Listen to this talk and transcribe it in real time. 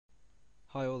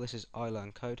Hi all, this is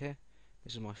iLearnCode here.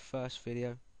 This is my first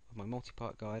video of my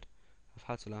multi-part guide of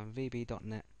how to learn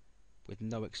VB.NET with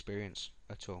no experience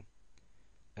at all.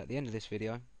 At the end of this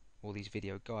video, or these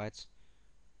video guides,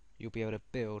 you'll be able to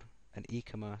build an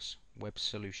e-commerce web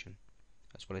solution,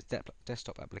 as well as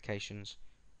desktop applications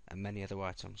and many other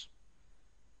items.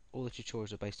 All the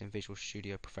tutorials are based in Visual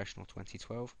Studio Professional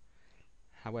 2012.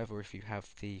 However, if you have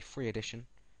the free edition,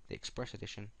 the Express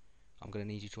edition, I'm going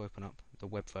to need you to open up the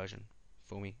web version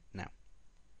for me now.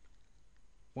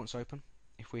 Once open,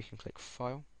 if we can click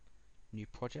File, New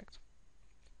Project.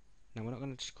 Now we're not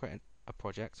going to just create a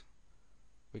project,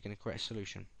 we're going to create a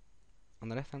solution. On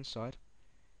the left hand side,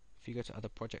 if you go to Other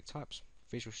Project Types,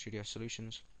 Visual Studio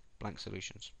Solutions, Blank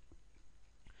Solutions,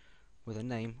 with a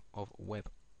name of Web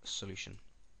Solution.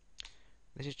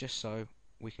 This is just so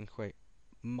we can create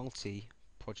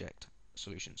multi-project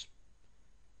solutions.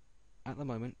 At the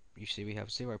moment, you see we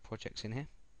have 0 projects in here.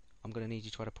 I'm going to need you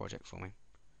to add a project for me.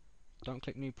 Don't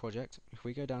click New Project. If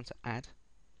we go down to Add,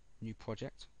 New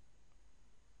Project,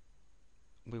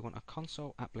 we want a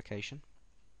console application.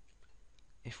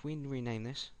 If we rename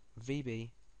this VB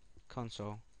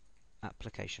Console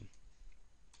Application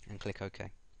and click OK,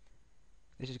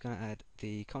 this is going to add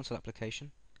the console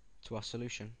application to our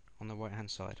solution on the right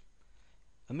hand side.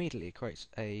 Immediately it creates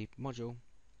a module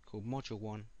called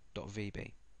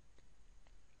module1.vb.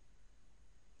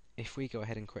 If we go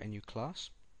ahead and create a new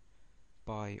class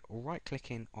by right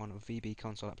clicking on VB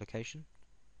console application,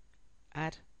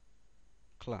 add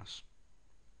class,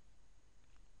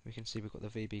 we can see we've got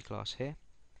the VB class here.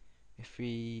 If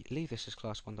we leave this as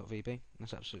class 1.vb,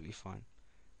 that's absolutely fine,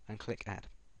 and click add.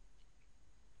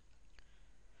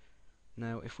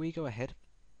 Now if we go ahead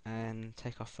and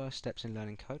take our first steps in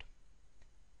learning code,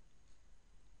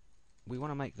 we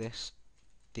want to make this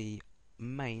the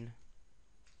main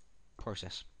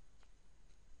process.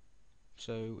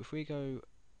 So if we go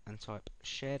and type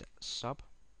shared sub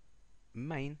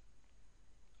main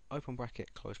open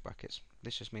bracket close brackets,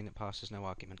 this just means it passes no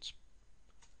arguments.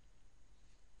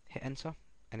 Hit enter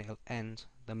and it'll end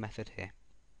the method here.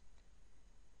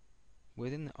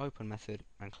 Within the open method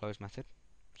and close method,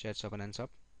 shared sub and end sub,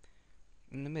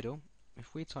 in the middle,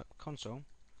 if we type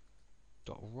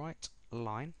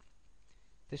console.writeLine,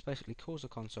 this basically calls the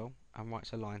console and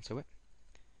writes a line to it.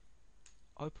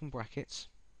 Open brackets,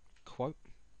 quote,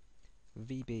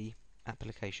 VB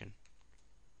application.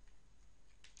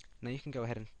 Now you can go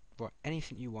ahead and write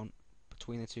anything you want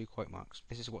between the two quote marks.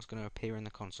 This is what's going to appear in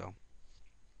the console.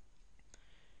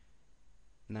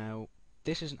 Now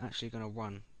this isn't actually going to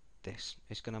run this,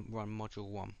 it's going to run module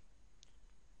 1.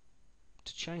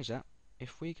 To change that,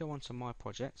 if we go onto my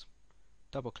project,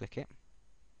 double click it,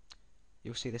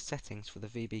 you'll see the settings for the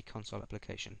VB console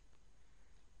application.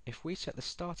 If we set the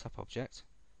startup object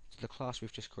to the class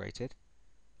we've just created,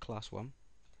 class 1,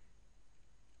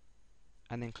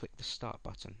 and then click the start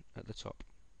button at the top.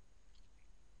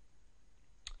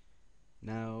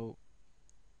 Now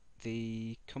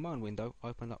the command window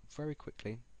opened up very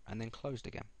quickly and then closed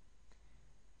again.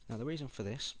 Now the reason for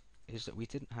this is that we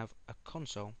didn't have a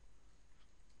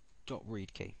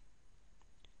console.read key.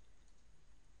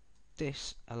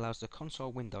 This allows the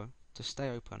console window to stay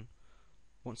open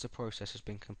once the process has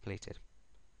been completed.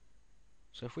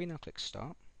 So if we now click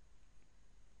start,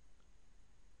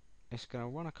 it's going to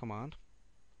run a command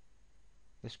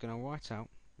that's going to write out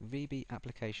VB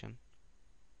application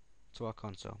to our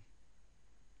console.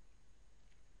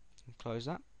 And close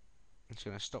that. It's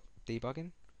going to stop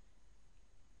debugging.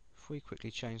 If we quickly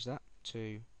change that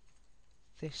to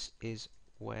this is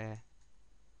where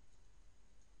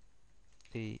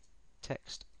the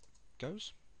text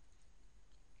goes.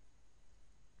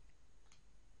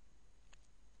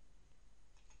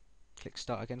 Click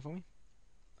start again for me,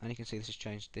 and you can see this has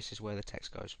changed. This is where the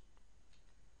text goes.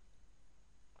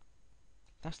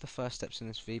 That's the first steps in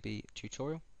this VB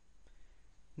tutorial.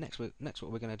 Next what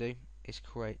we're going to do is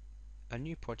create a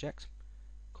new project,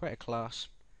 create a class,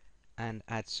 and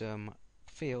add some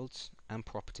fields and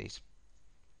properties.